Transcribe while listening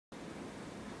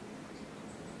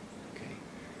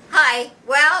Hi,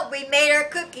 well, we made our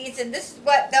cookies, and this is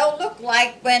what they'll look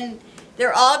like when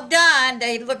they're all done.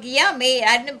 They look yummy.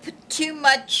 I didn't put too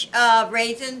much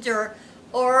raisins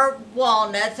or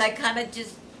walnuts. I kind of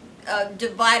just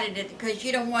divided it because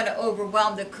you don't want to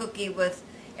overwhelm the cookie with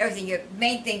everything. Your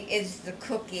main thing is the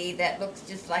cookie that looks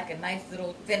just like a nice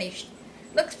little finished,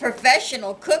 looks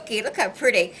professional cookie. Look how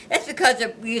pretty. That's because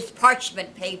we used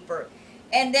parchment paper.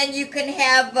 And then you can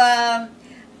have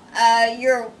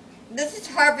this is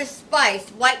Harvest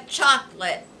Spice, white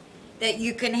chocolate that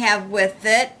you can have with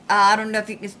it. I don't know if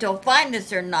you can still find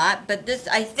this or not, but this,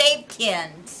 I saved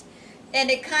tins. And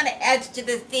it kind of adds to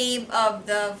the theme of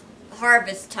the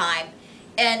harvest time.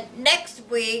 And next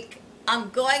week, I'm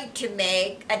going to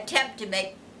attempt to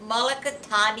make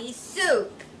mulligatawny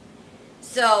soup.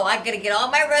 So I'm going to get all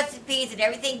my recipes and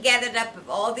everything gathered up of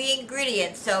all the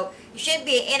ingredients. So it should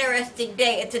be an interesting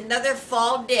day. It's another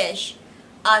fall dish.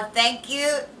 Thank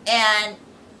you, and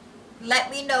let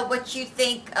me know what you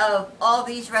think of all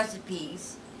these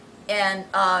recipes. And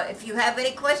if you have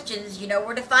any questions, you know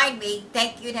where to find me.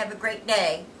 Thank you and have a great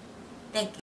day. Thank you.